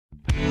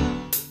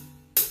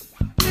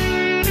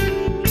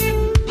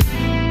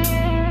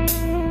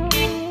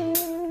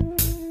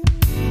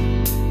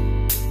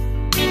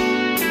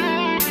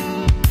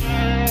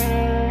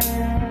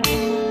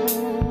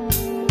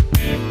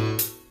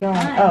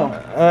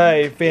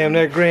Alright, fam,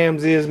 that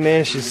Grams is,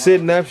 man. She's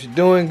sitting up, she's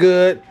doing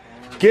good.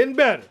 Getting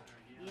better.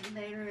 Getting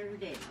better every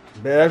day.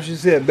 Better, she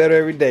said, better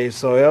every day.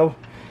 So, yo,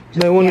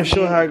 I want to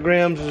show how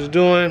Grams is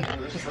doing.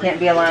 Just can't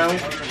be alone.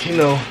 You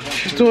know,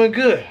 she's doing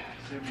good.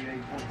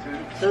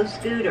 So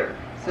Scooter.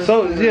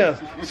 Yeah,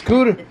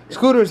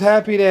 Scooter's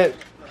happy that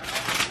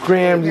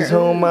Grams is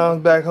home,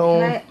 Mom's back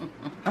home.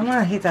 I'm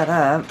gonna heat that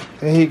up.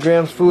 And heat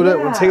Grams' food up.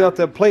 We'll take off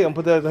that plate and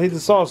put that, heat the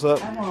sauce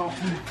up. I won't.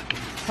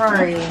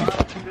 Sorry.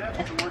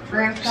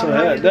 So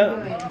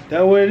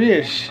that what it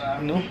is,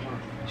 you know.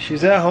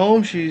 She's at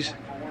home. She's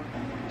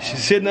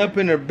sitting up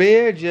in her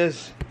bed,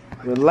 just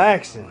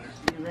relaxing.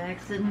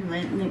 Relaxing,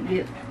 letting it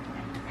get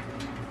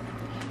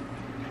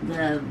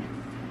the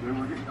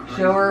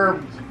show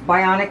her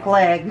bionic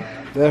leg.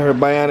 That's her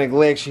bionic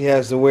leg. She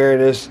has to wear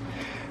this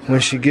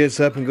when she gets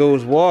up and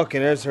goes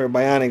walking. That's her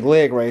bionic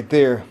leg right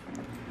there.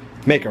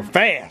 Make her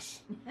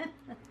fast.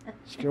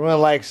 She can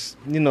run like,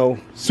 you know,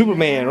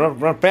 Superman.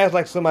 Run fast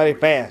like somebody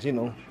fast, you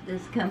know.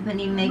 This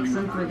company makes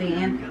them for the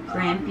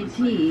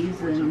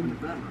amputees, and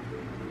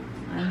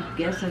I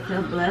guess I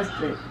feel blessed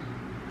that.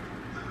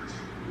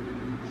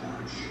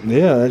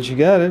 Yeah, that you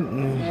got it.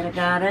 That I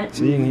got it.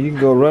 So you can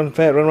go run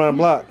fast, run around the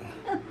block.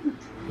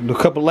 Do a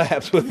couple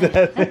laps with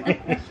that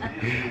thing.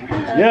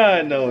 Yeah,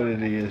 I know what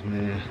it is,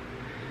 man.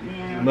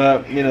 Yeah.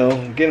 But, you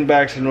know, getting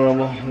back to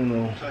normal, you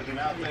know.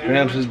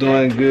 Gramps is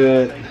doing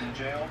good.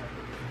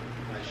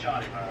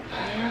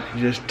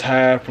 Just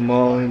tired from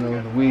all, you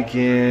know, the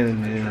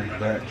weekend, and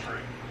but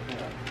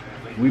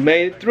we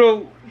made it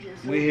through.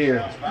 We're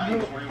here.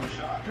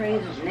 Pray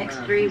the next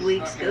 3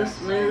 weeks go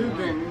smooth,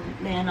 and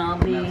then I'll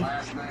be.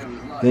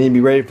 Then you'll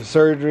be ready for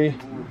surgery.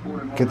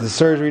 Get the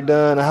surgery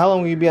done. How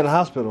long will you be in the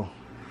hospital?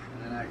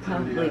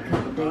 Probably a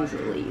couple days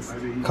at least.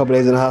 A couple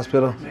days in the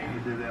hospital?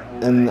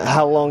 And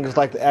how long is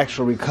like the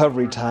actual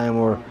recovery time,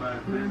 or?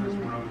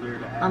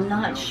 I'm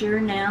not sure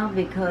now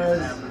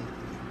because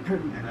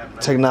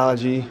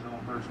technology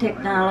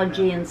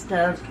and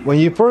stuff. When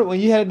you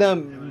had it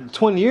done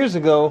 20 years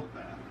ago,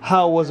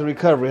 how was the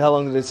recovery? How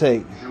long did it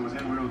take?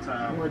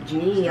 Well,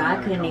 gee, I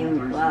couldn't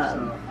even.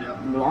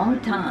 Long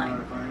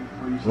time.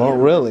 Long,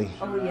 really?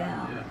 Oh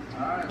yeah.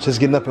 Just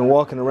getting up and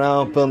walking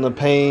around, feeling the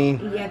pain.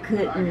 Yeah,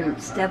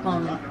 couldn't step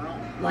on,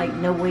 like,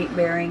 no weight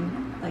bearing,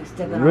 like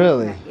stepping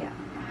really? on. Yeah.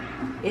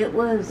 It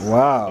was.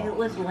 Wow. It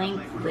was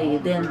lengthy.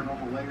 Then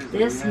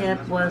this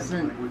hip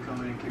wasn't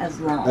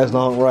as long. As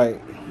long, right?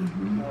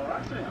 Mm-hmm.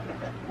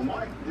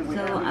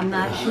 So I'm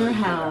not sure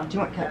how. Do you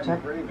want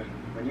ketchup?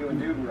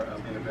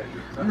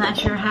 I'm not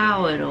sure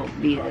how it'll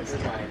be this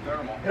time.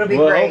 It'll be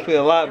well, great. Hopefully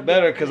a lot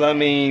better, because I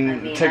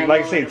mean,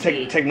 like I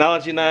say,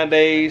 technology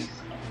nowadays,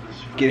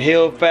 get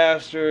healed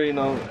faster, you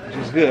know, which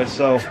is good.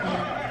 So,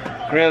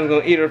 Grandma's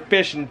gonna eat her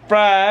fish and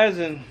fries,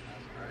 and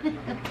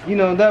you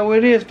know that what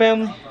it is,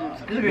 family.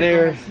 Scooter's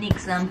gonna sneak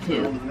some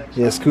too.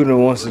 Yeah, Scooter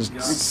wants to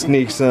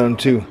sneak some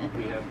too.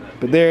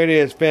 But there it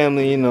is,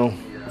 family. You know.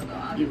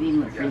 Give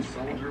him a fish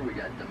fry.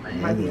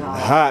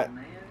 Hot.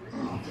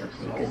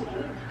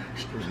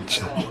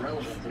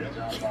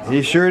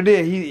 He sure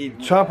did. He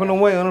chomping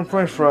away on a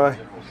French fry.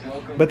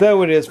 But that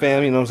what it is,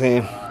 fam. You know what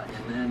I'm saying?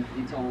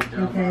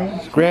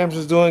 Okay. Grams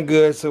is doing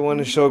good, so I want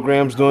to show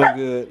Grams doing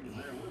good.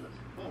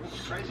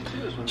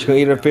 She's gonna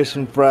eat her fish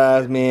and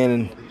fries, man,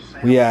 and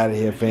we out of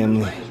here,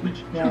 family.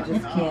 Yeah, I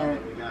just can't.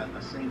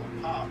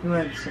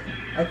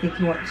 I think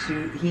he wants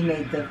to. He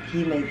made the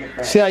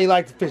fish. See how you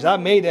like the fish? I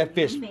made that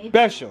fish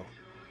special.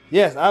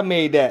 Yes, I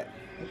made that.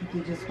 I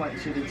think he just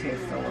wants you to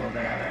taste a little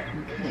bit of it.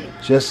 Okay.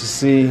 Just to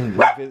see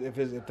if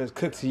it's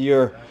cooked to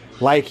your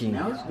liking.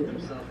 Smells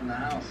good.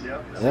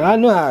 And I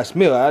know how it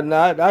smells.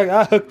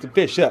 I hooked the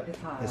fish up.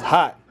 It's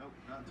hot.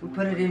 We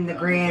put it in the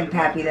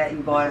grandpappy that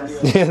you bought us.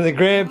 Yeah, the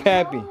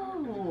grandpappy.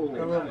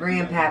 The little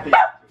grandpappy.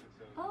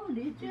 Oh,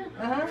 did you?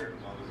 Uh-huh.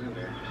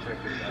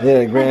 Yeah,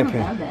 the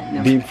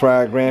grandpappy. Deep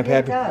fried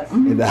grandpappy. Yeah, it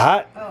does. Is it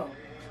hot? Oh.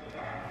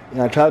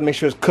 Yeah, I try to make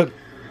sure it's cooked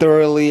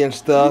thoroughly and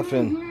stuff.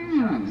 And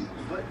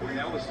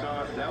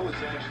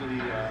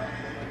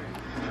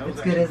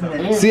It's good, isn't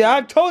it? see,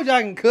 I told you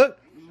I can cook.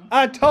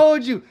 I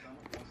told you.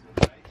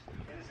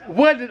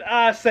 What did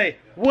I say?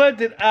 What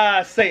did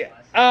I say?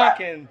 I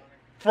can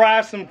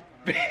fry some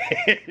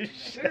fish.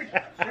 Sir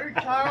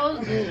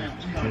Charles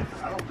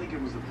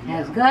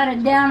has got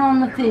it down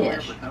on the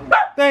fish.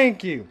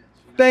 Thank you.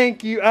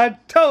 Thank you. I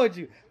told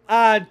you.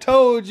 I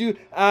told you.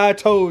 I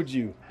told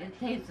you. It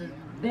tastes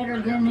better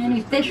than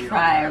any fish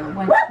fry I ever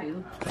went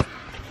to.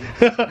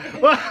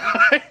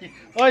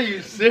 Are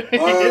you serious?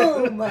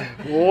 Oh my.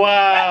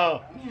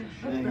 Wow.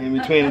 In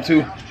between the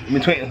two,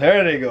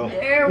 there they go.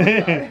 There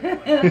we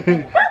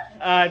go.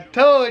 I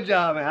told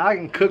y'all, man, I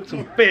can cook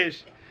some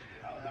fish.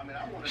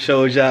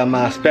 Showed y'all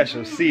my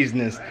special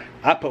seasonings.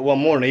 I put one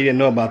more that you didn't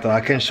know about, though.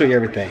 I couldn't show you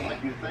everything.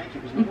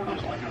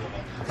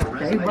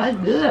 It was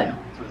good.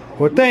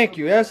 Well, thank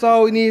you. That's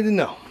all we need to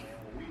know.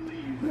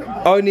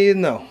 All we need to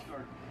know.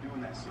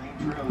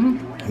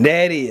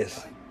 That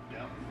is.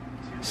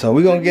 So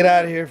we're gonna get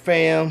out of here,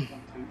 fam.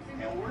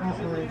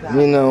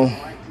 You know.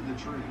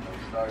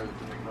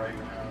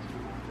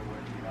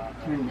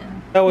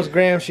 That was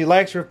Graham. She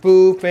likes her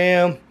food,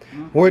 fam.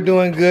 We're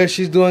doing good.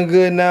 She's doing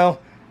good now.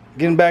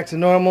 Getting back to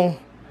normal.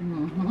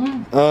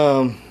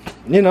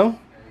 You know.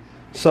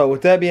 So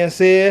with that being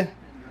said,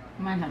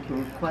 I might have to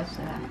request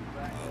that.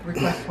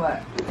 Request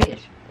what?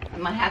 Fish. I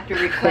might have to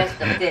request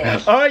a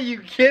fish. are you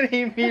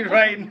kidding me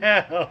right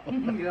now?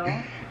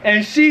 Yeah.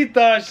 And she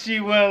thought she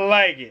wouldn't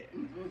like it.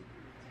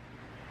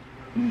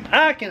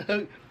 I can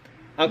hook.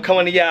 I'm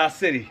coming to y'all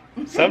city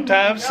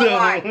sometime soon.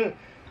 Alright.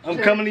 I'm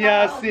coming to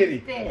y'all city.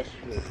 Fish.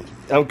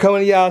 I'm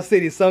coming to y'all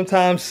city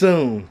sometime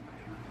soon.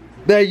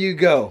 There you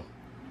go.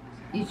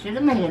 You should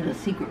have made it a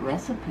secret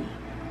recipe.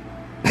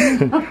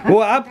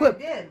 Well,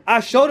 did. I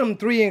showed them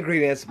 3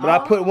 ingredients, but I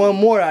put one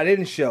more I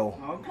didn't show.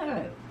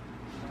 Okay.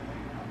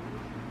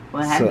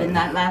 What had been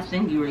that last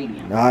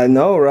ingredient? I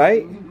know,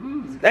 right?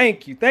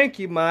 Thank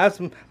you, Ma. That's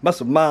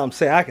what Mom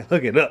say. I can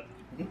hook it up.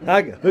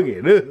 I can hook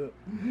it up.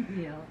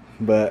 Yeah.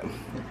 But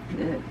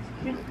Good.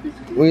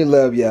 we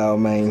love y'all,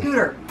 man.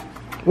 Scooter.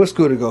 Where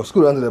Scooter go?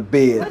 Scooter under the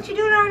bed. What you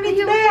doing underneath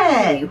the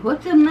Hey, bed?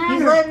 what's the matter?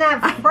 He's letting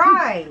that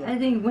fry. I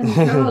think when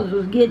Charles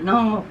was getting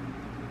all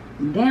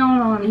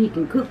down on he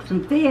can cook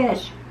some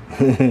fish,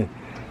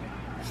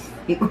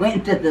 he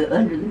went to the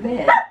under the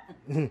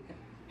bed.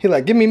 He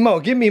like, give me more,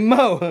 give me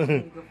more.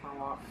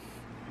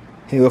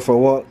 He go for a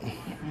walk.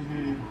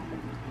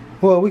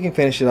 Well, we can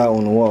finish it out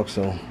on the walk,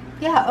 so.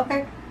 Yeah,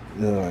 okay.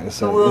 It's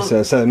So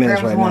 7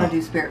 minutes right want now. to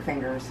do spirit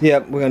fingers.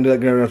 Yep, we're gonna do that.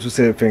 Gonna do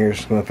spirit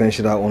fingers. Gonna finish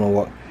it out on the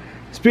walk.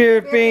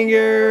 Spirit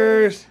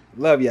fingers.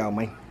 Love y'all,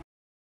 man.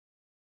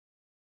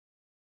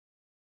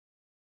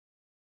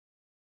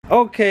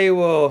 Okay,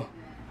 well,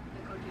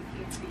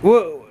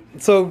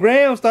 so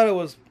Graham thought it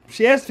was.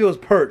 She asked if it was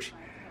perch,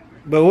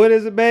 but what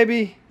is it,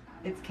 baby?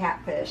 It's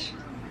catfish.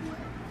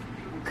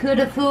 Could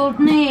have fooled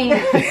me.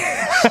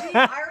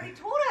 I already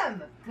told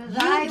him.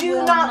 Because You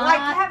do not like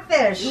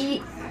catfish.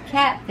 Eat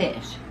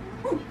catfish.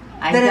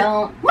 I Then it-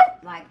 don't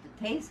like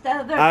the taste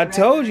of it. I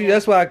told you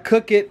that's why I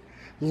cook it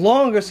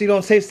longer so you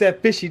don't taste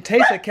that fishy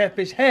taste that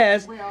catfish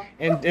has, Well,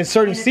 and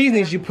certain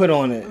seasonings you put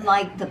on it.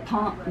 like the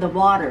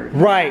water. The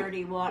Right,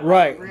 dirty water,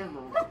 right. the river.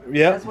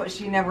 Yep. That's what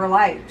she never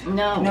liked.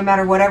 No. No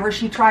matter whatever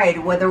she tried,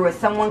 whether it was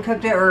someone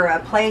cooked it or a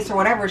place or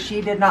whatever, she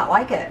did not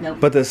like it. Nope.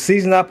 But the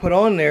season I put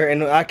on there,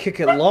 and I kick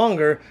it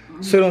longer,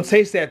 so it don't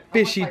taste that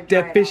fishy, Almost like dry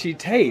it out just a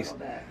taste.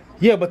 little bit.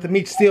 Yeah, but the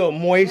meat's still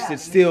moist. Yeah,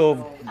 It's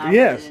still I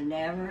yes. would have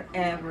never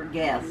ever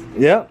guessed.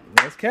 Yep.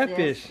 That's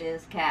catfish.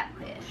 This is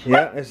catfish.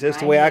 Yeah, it's just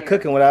the Right way I here.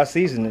 cook it without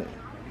seasoning it.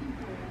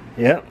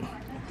 Yep.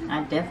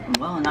 I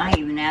definitely will, and I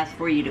even asked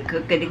for you to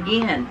cook it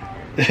again.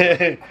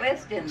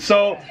 Question.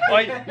 So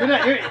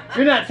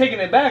you're not taking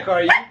it back,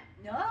 are you?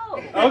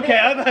 No. Okay,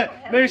 I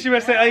thought maybe she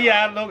would say, "Oh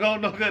yeah,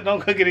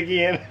 don't cook it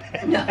again."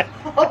 No.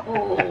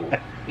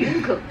 You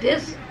can cook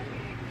this.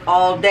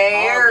 All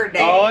day, every day.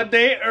 All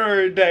day,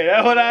 every day.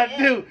 That's what I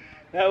do.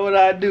 That's what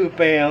I do,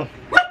 fam.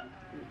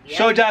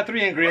 Showed y'all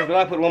 3 ingredients, but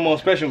I put one more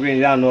special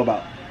ingredient y'all know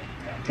about.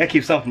 I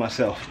keep some for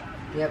myself.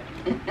 Yep.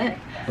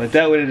 But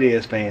that's what it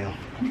is, fam.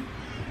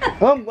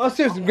 I'm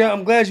seriously,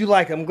 I'm glad you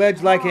like it. I'm glad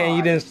you like it and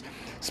you didn't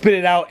spit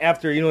it out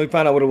after you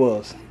found out what it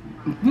was.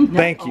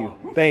 Thank you.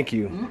 Thank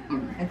you.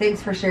 And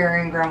thanks for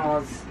sharing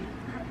Grandma's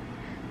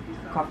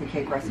coffee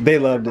cake recipe. They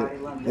loved it.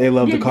 Everybody loved They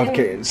loved the Did coffee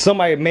they? cake.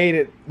 Somebody made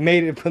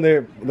it for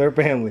their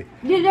family.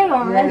 Did they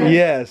already?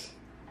 Yes.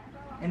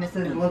 And it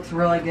says it looks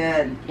really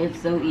good. It's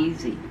so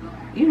easy.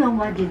 You know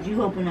what? Did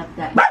you open up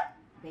that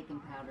baking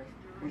powder?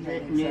 Is I it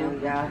think new?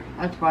 so, yeah.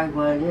 That's probably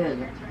what it is.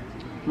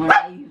 When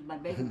I use my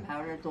baking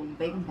powder, it's old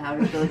baking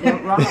powder, so it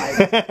don't rise.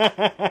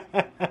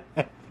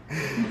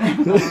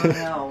 Oh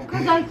no.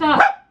 Because I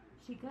thought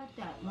she got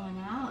that one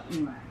out,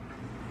 and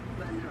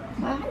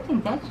well, I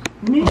think that's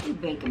new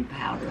baking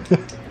powder.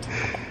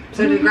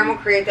 So did Grandma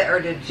create that, or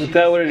did she? But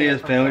that's what it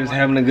is, fam. We're just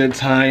having a good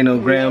time.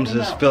 Grams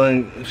is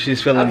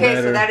she's feeling Okay,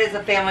 better. so that is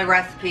a family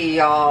recipe,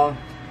 y'all.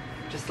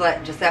 Just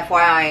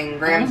FYI, and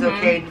Graham's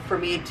okay for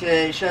me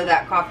to show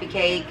that coffee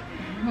cake,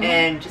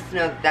 and just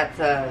know that that's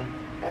a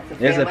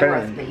family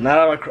recipe.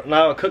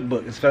 Not a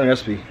cookbook. It's a family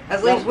recipe.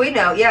 As long as we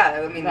know,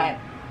 yeah. I mean, Right.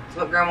 that's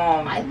what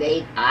Grandma.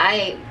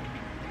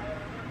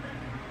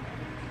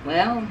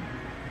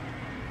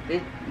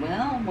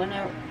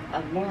 Whenever I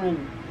was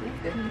born,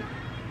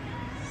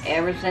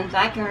 ever since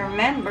I can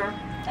remember.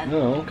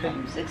 Oh, okay.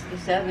 I'm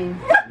 67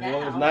 now.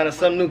 Well, it's not in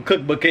some new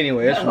cookbook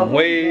anyway. It's from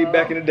way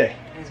back in the day.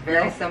 It's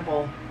very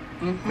simple.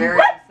 Mhm.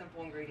 Very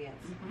simple ingredients.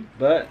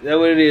 But that's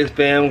what it is,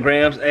 fam.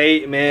 Grams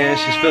ate, man.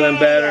 She's feeling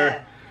better.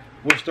 Yay!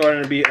 We're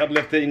starting to be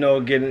uplifted,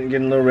 getting a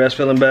little rest,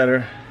 feeling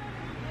better.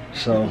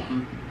 So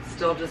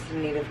Still just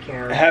in need of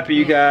care. happy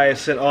you guys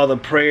sent all the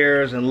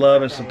prayers and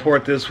love and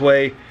support this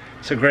way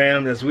to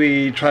Graham as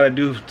we try to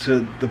do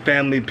to the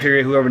family,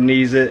 period, whoever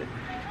needs it,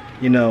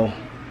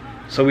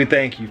 So we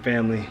thank you,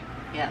 family,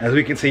 Yeah. as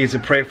we continue to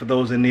pray for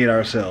those in need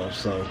ourselves.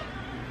 So,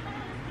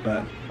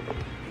 but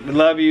we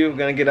love you. We're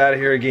gonna get out of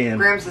here again.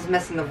 Grams is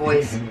missing the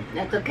voice.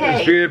 That's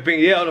okay. Spirit thing,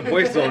 yeah, on the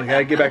voice tone.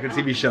 Gotta get back to the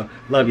TV show.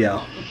 Love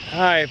y'all.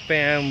 Alright,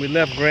 fam. We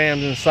left Graham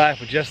inside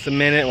for just a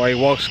minute while he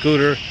walked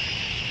Scooter.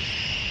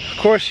 Of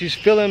course, she's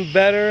feeling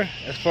better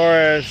as far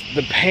as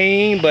the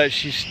pain, but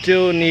she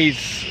still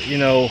needs, you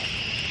know,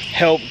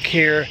 help,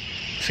 care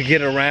to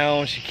get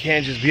around. She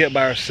can't just be up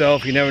by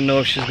herself. You never know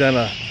if she's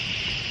gonna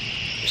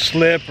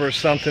slip or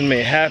something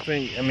may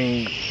happen. I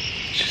mean,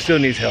 she still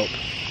needs help.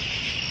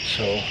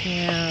 So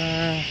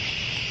yeah,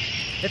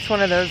 it's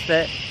one of those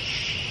that,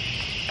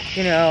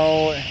 you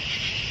know,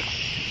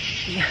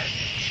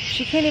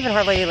 she can't even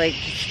hardly, like,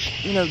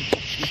 just, you know,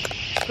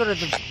 go to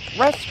the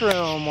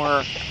restroom,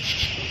 or,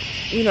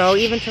 you know,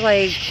 even to,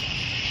 like,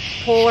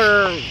 pull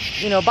her,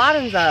 you know,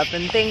 bottoms up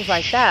and things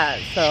like that.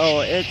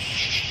 So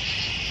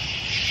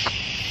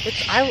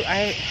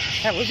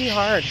that would be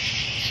hard,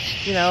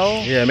 you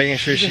know. Yeah, making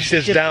sure she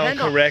sits down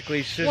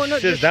correctly. She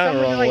sits down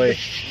the wrong way.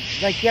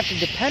 Like, you have to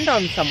depend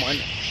on someone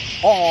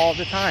all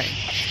the time.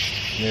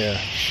 Yeah,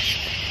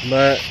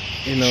 but,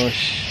 you know,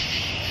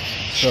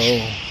 so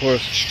of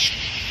course,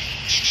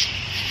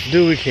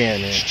 do what we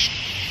can, man.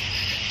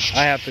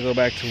 I have to go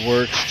back to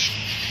work,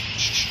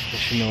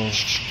 but, you know,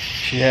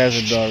 she has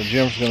a daughter.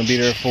 Jim's gonna be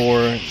there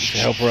for her to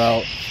help her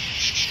out,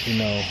 you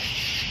know,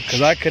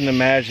 because I couldn't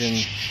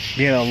imagine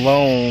being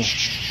alone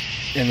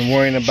and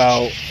worrying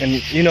about, and,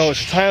 you know,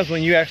 it's times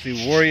when you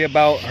actually worry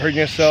about hurting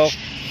yourself,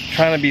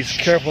 trying to be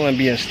careful and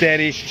being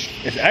steady.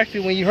 It's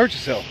actually when you hurt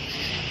yourself,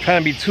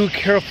 trying to be too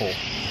careful.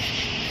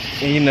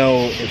 And, you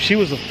know, if she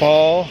was to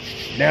fall,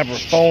 and have her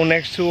phone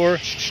next to her,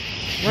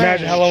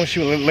 imagine how long she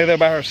would lay there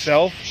by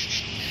herself.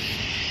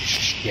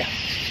 Yeah,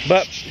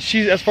 but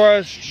she's, as far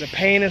as the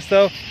pain and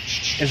stuff,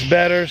 it's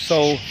better,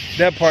 so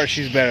that part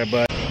she's better.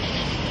 But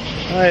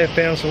all right,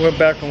 fam, so we're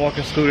back on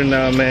walking scooter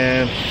now,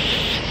 man.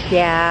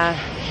 Yeah,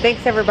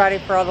 thanks everybody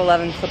for all the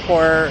love and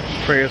support.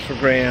 Prayers for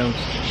Grams.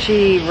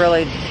 She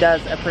really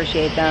does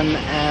appreciate them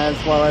as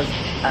well as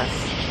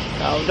us.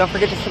 So don't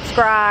forget to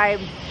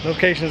subscribe,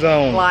 Notifications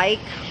on, like,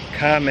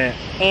 comment,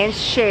 and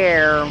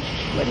share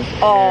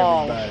with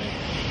all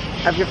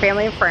of your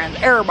family and friends.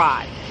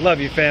 Everybody.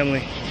 Love you,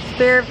 family.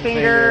 Spirit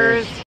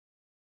fingers.